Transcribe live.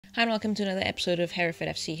Hi and welcome to another episode of Hereford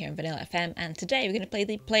FC here on Vanilla FM, and today we're going to play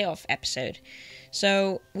the playoff episode.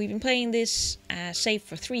 So we've been playing this save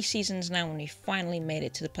for 3 seasons now, and we finally made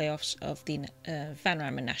it to the playoffs of the Van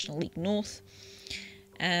Riemen National League North.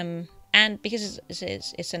 And because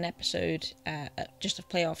it's an episode just of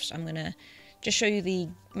playoffs, I'm going to just show you the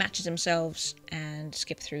matches themselves and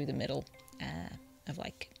skip through the middle of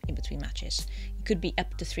like in between matches. It could be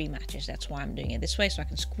up to 3 matches, that's why I'm doing it this way, so I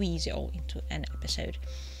can squeeze it all into an episode.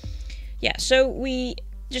 Yeah, so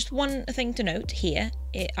just one thing to note here,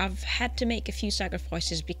 I've had to make a few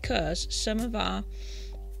sacrifices because some of our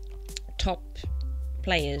top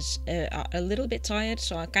players are a little bit tired,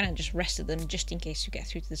 so I kind of just rested them just in case we get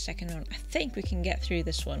through to the second round. I think we can get through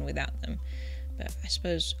this one without them, but I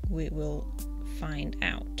suppose we will find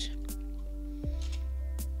out.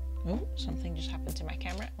 Oh, something just happened to my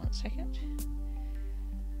camera. 1 second.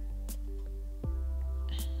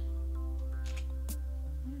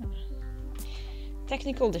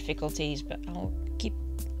 Technical difficulties, but I'll keep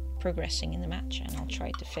progressing in the match and I'll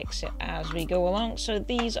try to fix it as we go along. So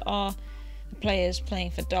these are the players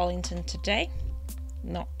playing for Darlington today.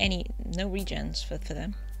 No regens for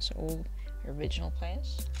them, so all original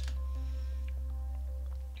players.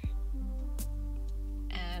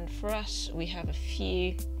 And for us, we have a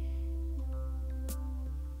few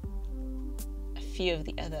of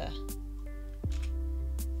the other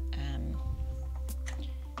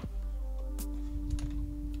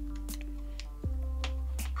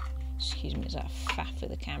excuse me, there's that faff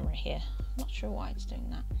with the camera here. I'm not sure why it's doing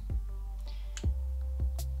that.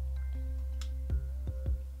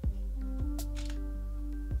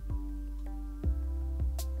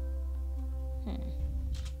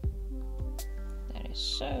 That is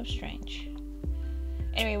so strange.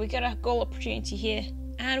 Anyway, we got a goal opportunity here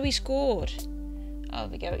and we scored. Oh, there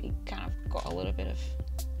we go. You kind of got a little bit of...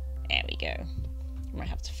 There we go. I might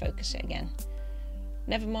have to focus it again.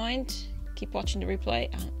 Never mind. Keep watching the replay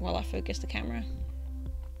while I focus the camera.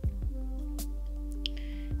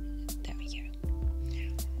 There we go.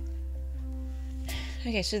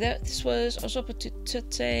 Okay, so this was Osopa to Tute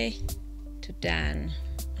to Dan.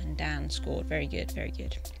 And Dan scored. Very good, very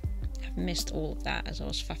good. I've missed all of that as I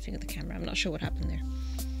was faffing with the camera. I'm not sure what happened there.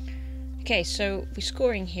 Okay, so we're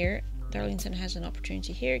scoring here. Darlington has an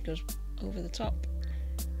opportunity here. It goes over the top.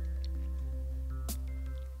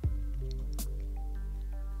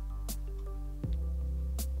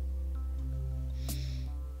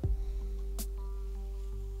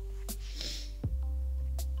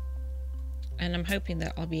 And I'm hoping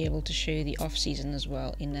that I'll be able to show you the off-season as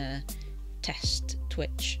well in a test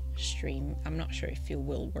Twitch stream. I'm not sure if it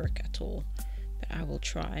will work at all, but I will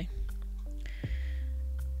try.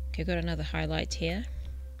 Okay, got another highlight here.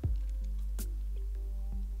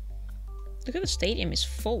 Look at the stadium, is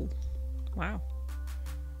full. Wow.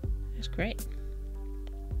 That's great.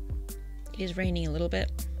 It is raining a little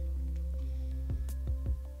bit.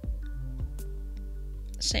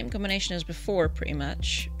 Same combination as before, pretty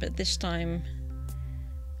much, but this time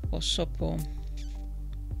Osopo.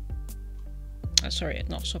 Sorry,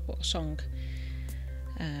 not Osopo, Song.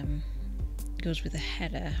 Goes with a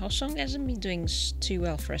header. Song hasn't been doing too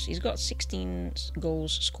well for us. He's got 16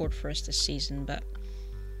 goals scored for us this season, but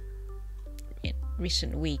in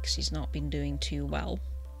recent weeks he's not been doing too well.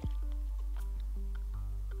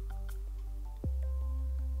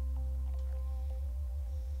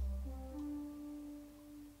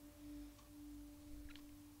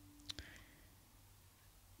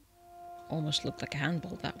 Almost looked like a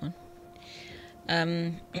handball, that one.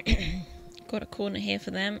 Got a corner here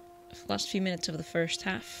for them for the last few minutes of the first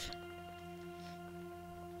half.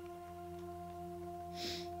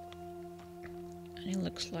 And it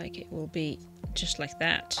looks like it will be just like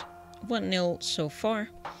that. 1-0 so far.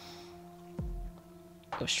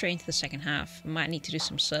 Go straight into the second half. Might need to do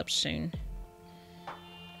some subs soon.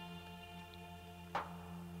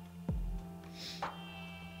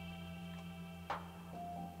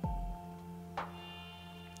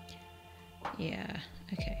 Yeah,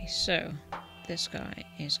 okay, so this guy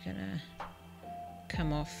is gonna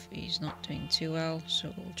come off. He's not doing too well,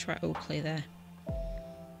 so we'll try Oakley there.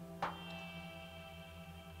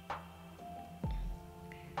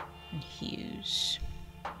 And Hughes.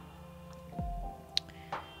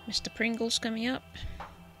 Mr. Pringle's coming up.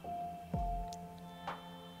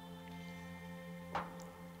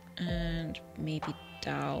 And maybe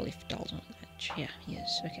Dahl, if Dahl's on the bench. Yeah, he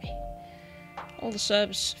is, okay. All the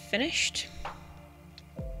subs finished.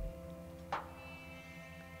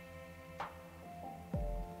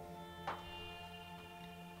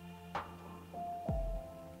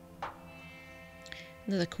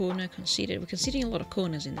 Another corner conceded. We're conceding a lot of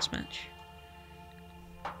corners in this match.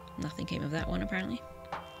 nothing came of that one apparently.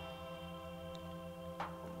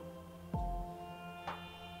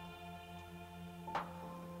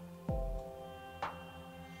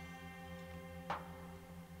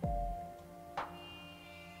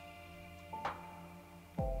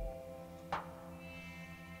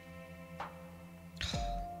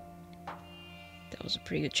 That was a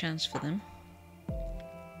pretty good chance for them.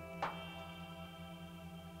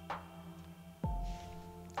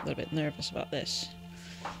 A little bit nervous about this.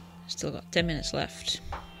 Still got 10 minutes left.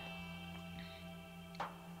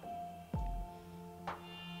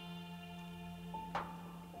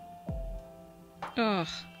 Oh,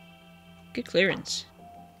 good clearance.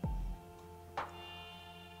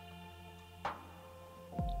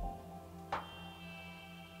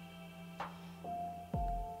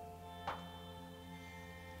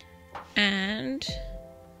 And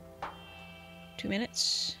 2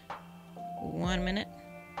 minutes, 1 minute,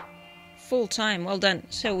 full time. Well done.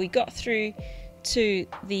 So we got through to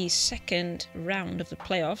the second round of the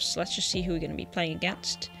playoffs. Let's just see who we're going to be playing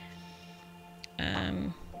against.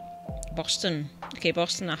 Boston. Okay,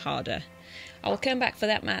 Boston are harder. I'll come back for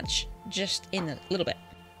that match just in a little bit.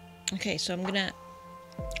 Okay, so I'm going to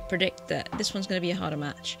predict that this one's going to be a harder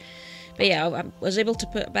match. But yeah, I was able to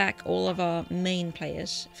put back all of our main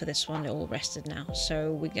players for this one. They're all rested now.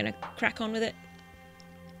 So we're going to crack on with it.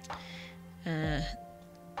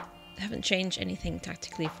 Haven't changed anything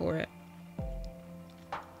tactically for it.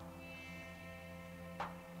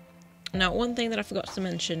 Now, one thing that I forgot to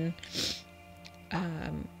mention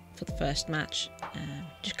for the first match,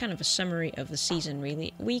 just kind of a summary of the season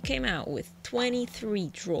really. We came out with 23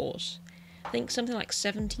 draws. I think something like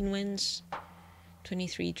 17 wins,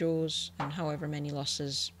 23 draws, and however many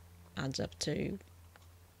losses adds up to,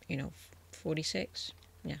 46.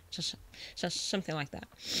 Yeah, just something like that.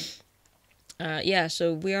 Yeah,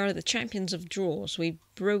 so we are the champions of draws. We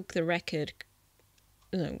broke the record,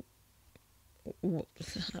 a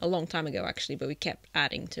long time ago actually, but we kept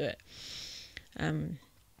adding to it.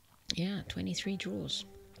 Yeah, 23 draws.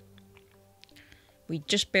 We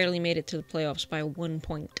just barely made it to the playoffs by 1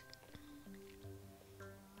 point.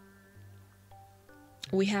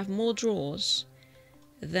 We have more draws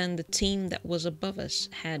than the team that was above us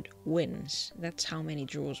had wins. That's how many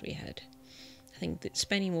draws we had. I think that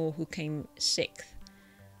Spennymoor, who came 6th,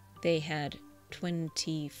 they had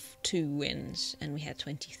 22 wins and we had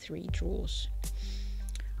 23 draws.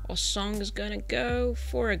 Our song is gonna go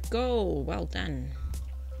for a goal. Well done.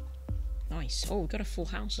 Nice. Oh, we got a full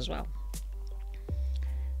house as well.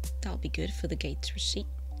 That'll be good for the Gates receipt.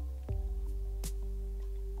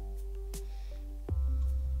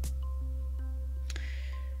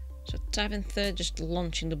 So Tavin third, just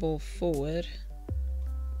launching the ball forward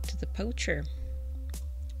to the poacher.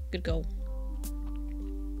 Good goal.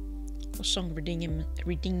 Our song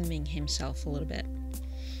redeeming himself a little bit.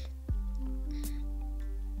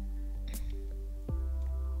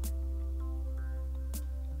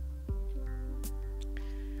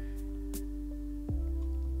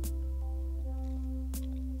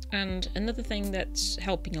 And another thing that's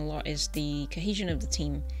helping a lot is the cohesion of the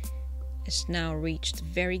team has now reached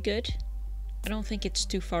very good. I don't think it's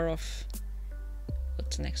too far off.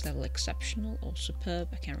 What's the next level? Exceptional or superb?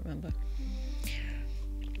 I can't remember.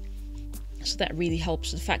 So that really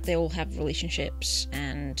helps. The fact they all have relationships,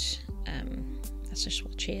 and let's just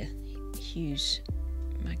watch here. Hughes,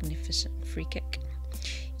 magnificent free kick.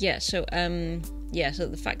 Yeah. So so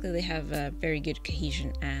the fact that they have a very good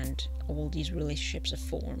cohesion and all these relationships are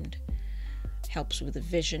formed helps with the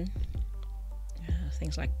vision.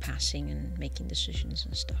 Things like passing and making decisions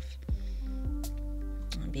and stuff.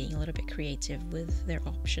 And being a little bit creative with their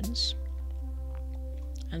options.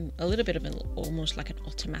 And a little bit of almost like an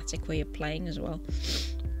automatic way of playing as well.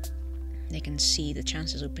 They can see the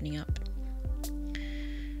chances opening up.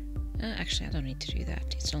 Actually, I don't need to do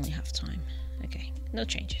that. It's only half time. Okay, no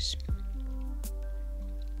changes.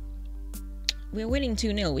 We're winning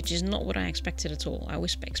 2-0, which is not what I expected at all. I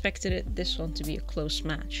expected this one to be a close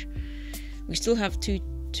match. We still have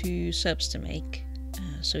two subs to make,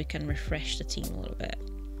 so we can refresh the team a little bit.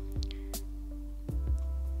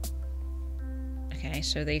 Okay,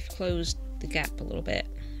 so they've closed the gap a little bit,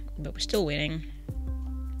 but we're still winning.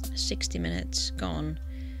 60 minutes gone,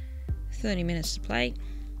 30 minutes to play.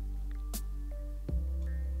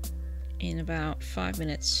 In about 5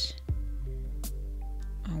 minutes,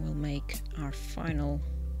 I will make our final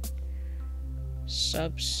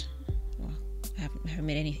subs. Well, I haven't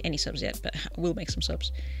made any subs yet, but I will make some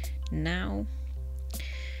subs now.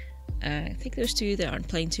 I think those two that aren't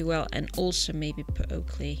playing too well, and also maybe put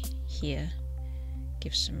Oakley here.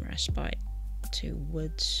 Give some respite to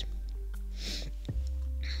Woods.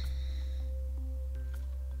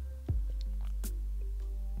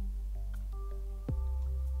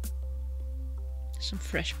 Some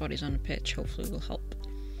fresh bodies on the pitch hopefully will help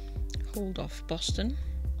hold off Boston.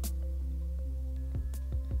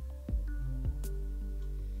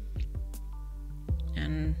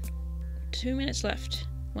 And 2 minutes left.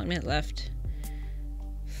 1 minute left.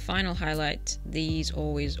 Final highlight. These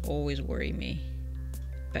always worry me.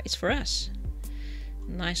 But it's for us.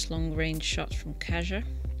 Nice long range shot from Kaja.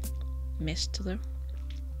 Missed though.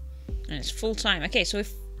 And it's full time. Okay, so we're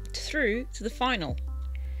through to the final.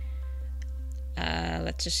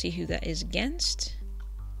 Let's just see who that is against.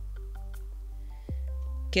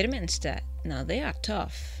 Kidderminster. No, they are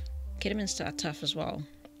tough. Kidderminster are tough as well.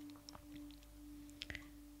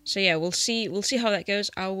 So yeah, we'll see how that goes.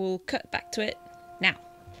 I will cut back to it now.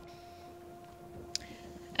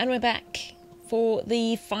 And we're back for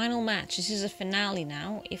the final match. This is a finale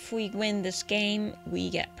now. If we win this game, we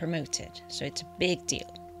get promoted. So it's a big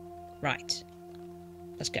deal. Right.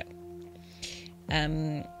 Let's go.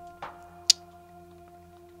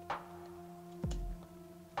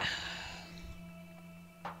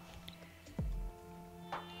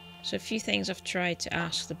 So a few things I've tried to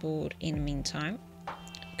ask the board in the meantime,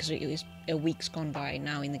 because it was a week's gone by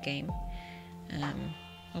now in the game.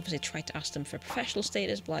 Obviously tried to ask them for professional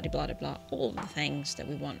status, blah blah blah blah, all the things that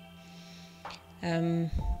we want. They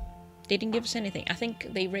didn't give us anything. I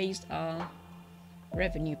think they raised our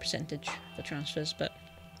revenue percentage for transfers, but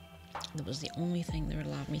that was the only thing they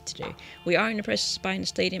allowed me to do. We are in the process of buying the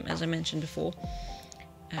stadium, as I mentioned before,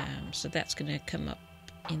 so that's going to come up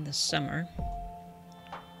in the summer.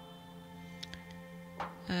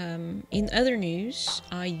 In other news,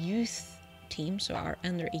 our youth team, so our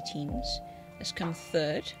under 18s, has come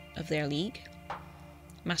third of their league.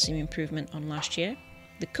 Massive improvement on last year.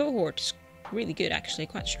 The cohort is really good, actually,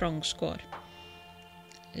 quite strong squad.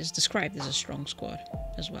 It's described as a strong squad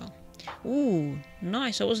as well. Ooh,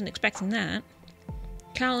 nice, I wasn't expecting that.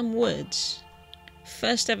 Callum Woods,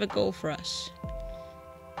 first ever goal for us.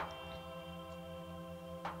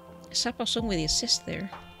 Sapasong with the assist there.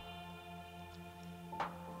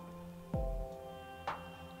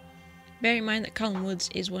 Bear in mind that Callum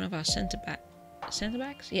Woods is one of our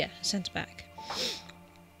centre-backs? Yeah, centre-back.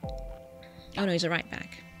 Oh no, he's a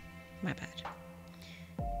right-back. My bad.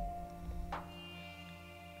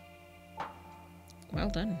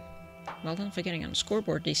 Well done. Well done for getting on the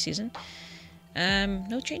scoreboard this season.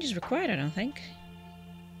 No changes required, I don't think.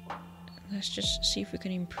 Let's just see if we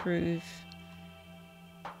can improve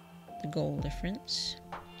the goal difference.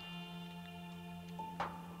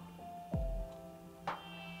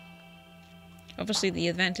 Obviously, the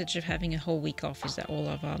advantage of having a whole week off is that all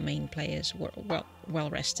of our main players were well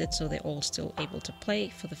rested, so they're all still able to play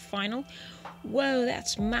for the final. Whoa,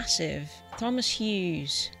 that's massive. Thomas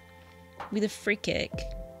Hughes with a free kick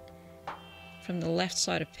from the left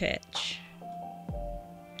side of pitch.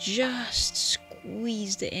 Just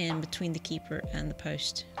squeezed it in between the keeper and the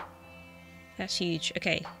post. That's huge.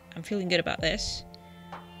 Okay, I'm feeling good about this.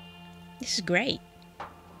 This is great.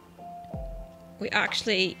 We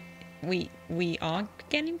are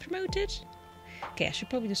getting promoted. Okay, I should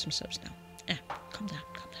probably do some subs now. Calm down.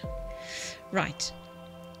 Right.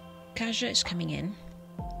 Kaja is coming in.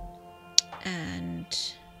 And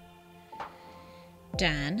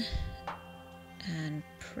Dan and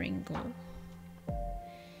Pringle.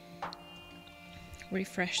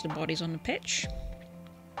 Refresh the bodies on the pitch.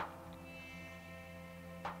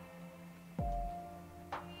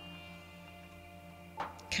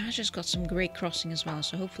 Kaja's got some great crossing as well,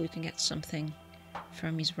 so hopefully we can get something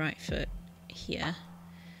from his right foot here.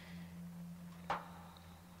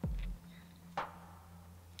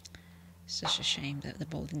 Such a shame that the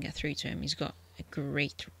ball didn't get through to him. He's got a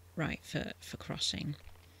great right foot for crossing.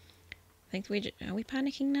 I think are we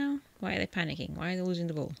panicking now? Why are they panicking? Why are they losing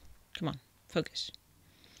the ball? Come on, focus.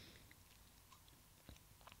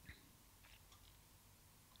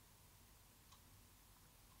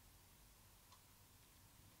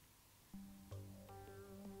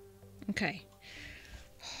 Okay.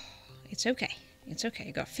 It's okay. It's okay.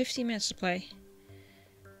 I've got 15 minutes to play.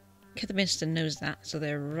 Kidderminster knows that, so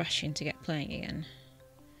they're rushing to get playing again.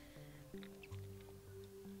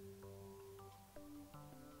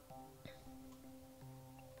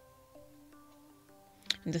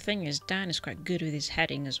 And the thing is, Dan is quite good with his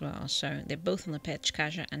heading as well, so they're both on the pitch,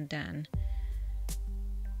 Kaja and Dan.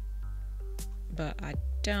 But I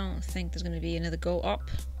don't think there's going to be another goal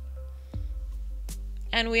up.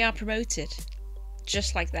 And we are promoted.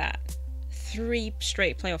 Just like that. 3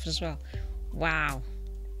 straight playoffs as well. Wow.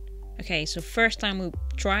 Okay, so first time we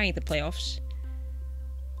try the playoffs.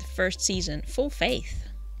 The first season. Full faith.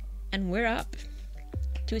 And we're up.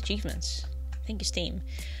 2 achievements. Thank you, Steam.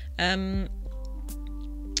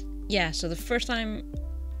 yeah, so the first time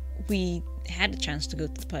we had a chance to go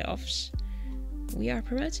to the playoffs, we are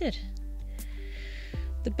promoted.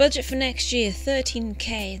 The budget for next year,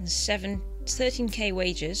 13k and 13k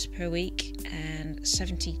wages per week and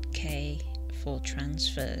 70k for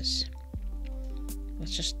transfers.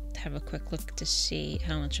 Let's just have a quick look to see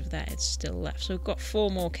how much of that is still left. So we've got 4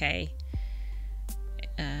 more k.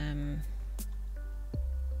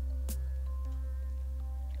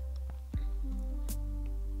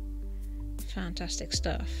 Fantastic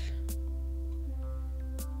stuff.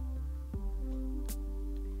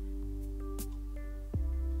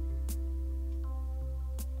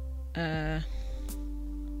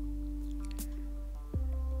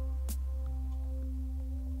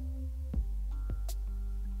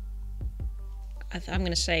 I'm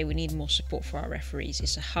going to say we need more support for our referees.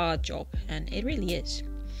 It's a hard job, and it really is.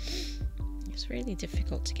 It's really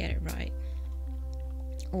difficult to get it right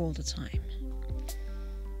all the time.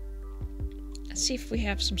 Let's see if we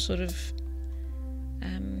have some sort of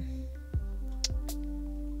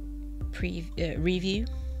review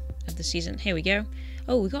of the season. Here we go.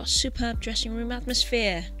 Oh, we got a superb dressing room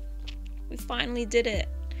atmosphere. We finally did it.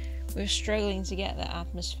 We're struggling to get that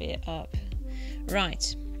atmosphere up.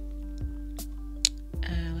 Right.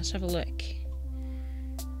 Let's have a look.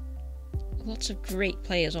 Lots of great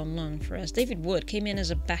players on loan for us. David Wood came in as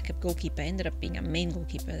a backup goalkeeper, ended up being a main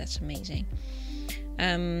goalkeeper. That's amazing.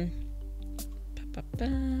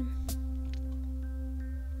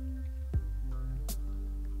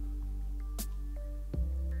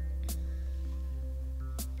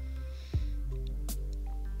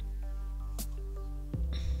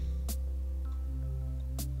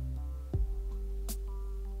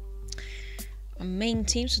 Our main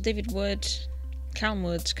team, so David Wood, Callum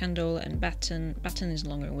Woods, Candola and Batten. Batten is no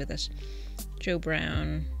longer with us. Joe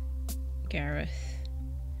Brown, Gareth.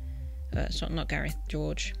 Not Gareth,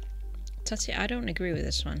 George. Tati, I don't agree with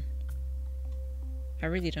this one. I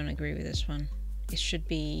really don't agree with this one. It should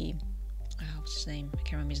be... Oh, what's his name? I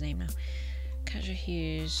can't remember his name now. Kaja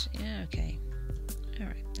Hughes. Yeah, okay.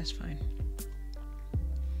 Alright, that's fine.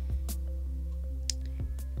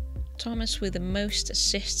 Thomas with the most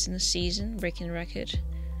assists in the season, breaking the record.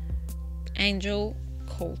 Angel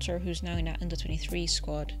Coulter, who's now in our under-23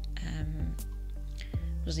 squad,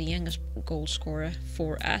 was the youngest goal scorer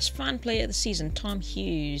for us. Fan player of the season, Tom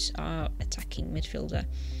Hughes, our attacking midfielder.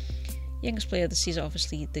 Youngest player of the season,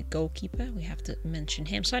 obviously the goalkeeper. We have to mention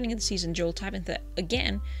him. Signing of the season, Joel Tabitha.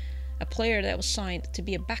 Again, a player that was signed to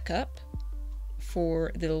be a backup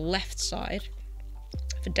for the left side,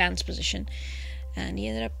 for Dan's position. And he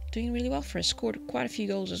ended up doing really well for us. Scored quite a few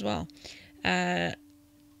goals as well.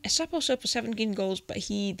 Esap up for 17 goals, but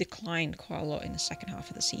he declined quite a lot in the second half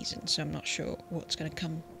of the season. So I'm not sure what's going to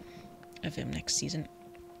come of him next season.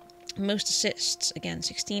 Most assists, again,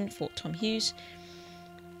 16 for Tom Hughes.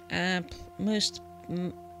 Most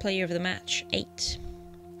player of the match, 8.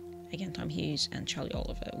 Again, Tom Hughes and Charlie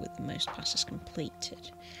Oliver with the most passes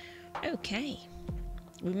completed. Okay.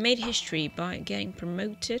 We made history by getting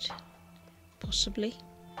promoted. Possibly.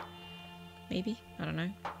 Maybe. I don't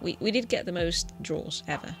know. We did get the most draws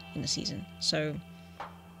ever in the season. So,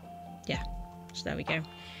 yeah. So there we go.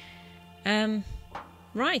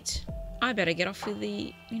 Right. I better get off with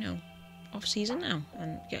the, off season now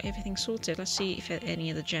and get everything sorted. Let's see if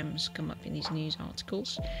any of the gems come up in these news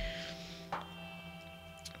articles.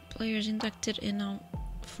 Players inducted in our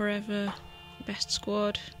forever best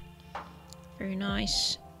squad. Very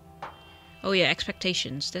nice. Oh yeah,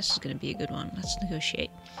 expectations. This is going to be a good one. Let's negotiate.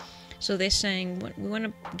 So they're saying we want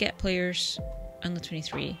to get players under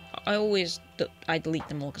 23. I delete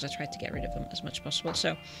them all because I tried to get rid of them as much as possible.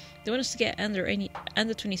 So they want us to get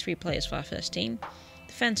under 23 players for our first team.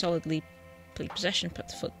 Defend solidly, play possession, put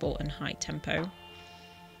the football in high tempo.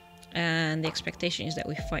 And the expectation is that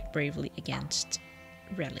we fight bravely against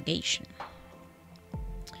relegation.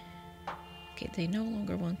 Okay, they no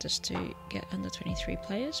longer want us to get under 23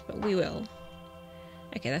 players, but we will.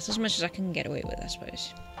 Okay, that's as much as I can get away with, I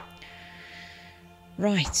suppose.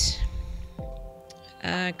 Right.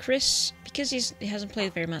 Chris, because he hasn't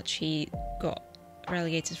played very much, he got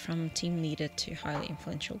relegated from team leader to highly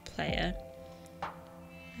influential player.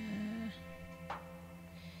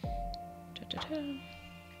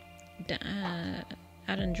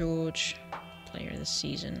 Adam George, player of the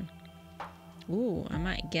season. Ooh, I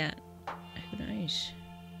might get... Who knows?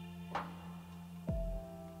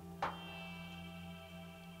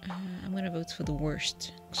 I'm going to vote for the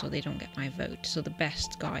worst, so they don't get my vote. So the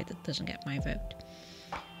best guy that doesn't get my vote.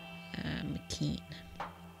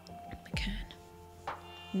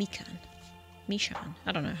 Mishan.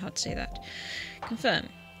 I don't know how to say that. Confirm.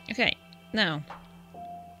 Okay, now.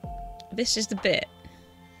 this is the bit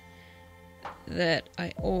that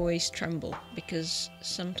I always tremble, because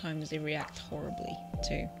sometimes they react horribly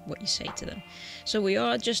to what you say to them. So we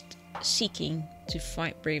are just seeking to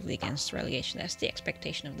fight bravely against relegation. That's the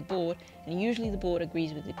expectation of the board, and usually the board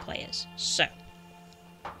agrees with the players. So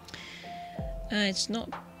it's not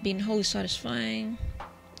been wholly satisfying.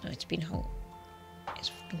 No, it's been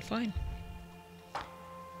fine.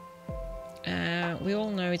 We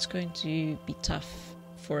all know it's going to be tough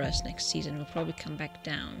for us next season. We'll probably come back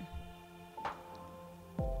down.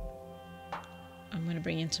 I'm going to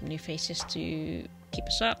bring in some new faces to keep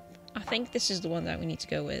us up. I think this is the one that we need to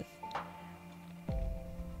go with.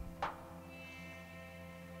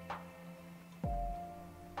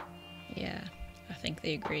 Yeah, I think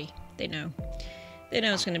they agree. They know. They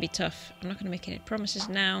know it's going to be tough. I'm not going to make any promises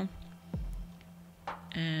now.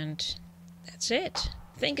 And that's it.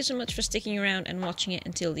 Thank you so much for sticking around and watching it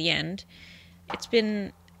until the end. It's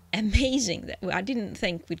been amazing that I didn't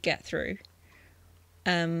think we'd get through.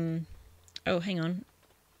 Oh, hang on.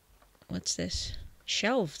 What's this?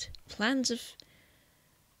 Shelved. Plans of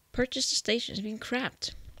purchase the station has been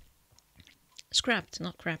scrapped. Scrapped,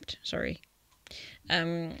 not crapped. Sorry.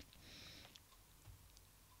 The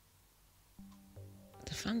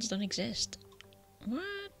funds don't exist.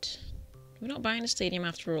 What? We're not buying the stadium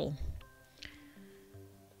after all.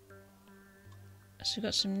 So we've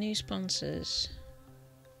got some new sponsors.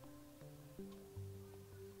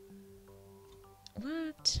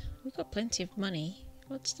 What? We've got plenty of money.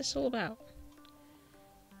 What's this all about?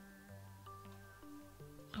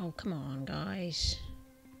 Oh, come on, guys.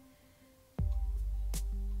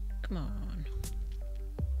 Come on.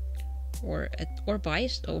 Or buy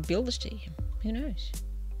or build a stadium. Who knows?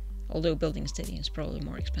 Although building a stadium is probably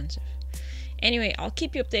more expensive. Anyway, I'll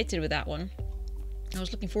keep you updated with that one. I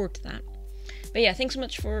was looking forward to that. But yeah, thanks so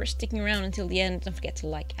much for sticking around until the end. Don't forget to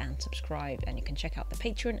like and subscribe, and you can check out the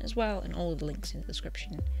Patreon as well, and all of the links in the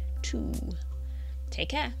description too. Take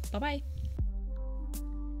care. Bye bye.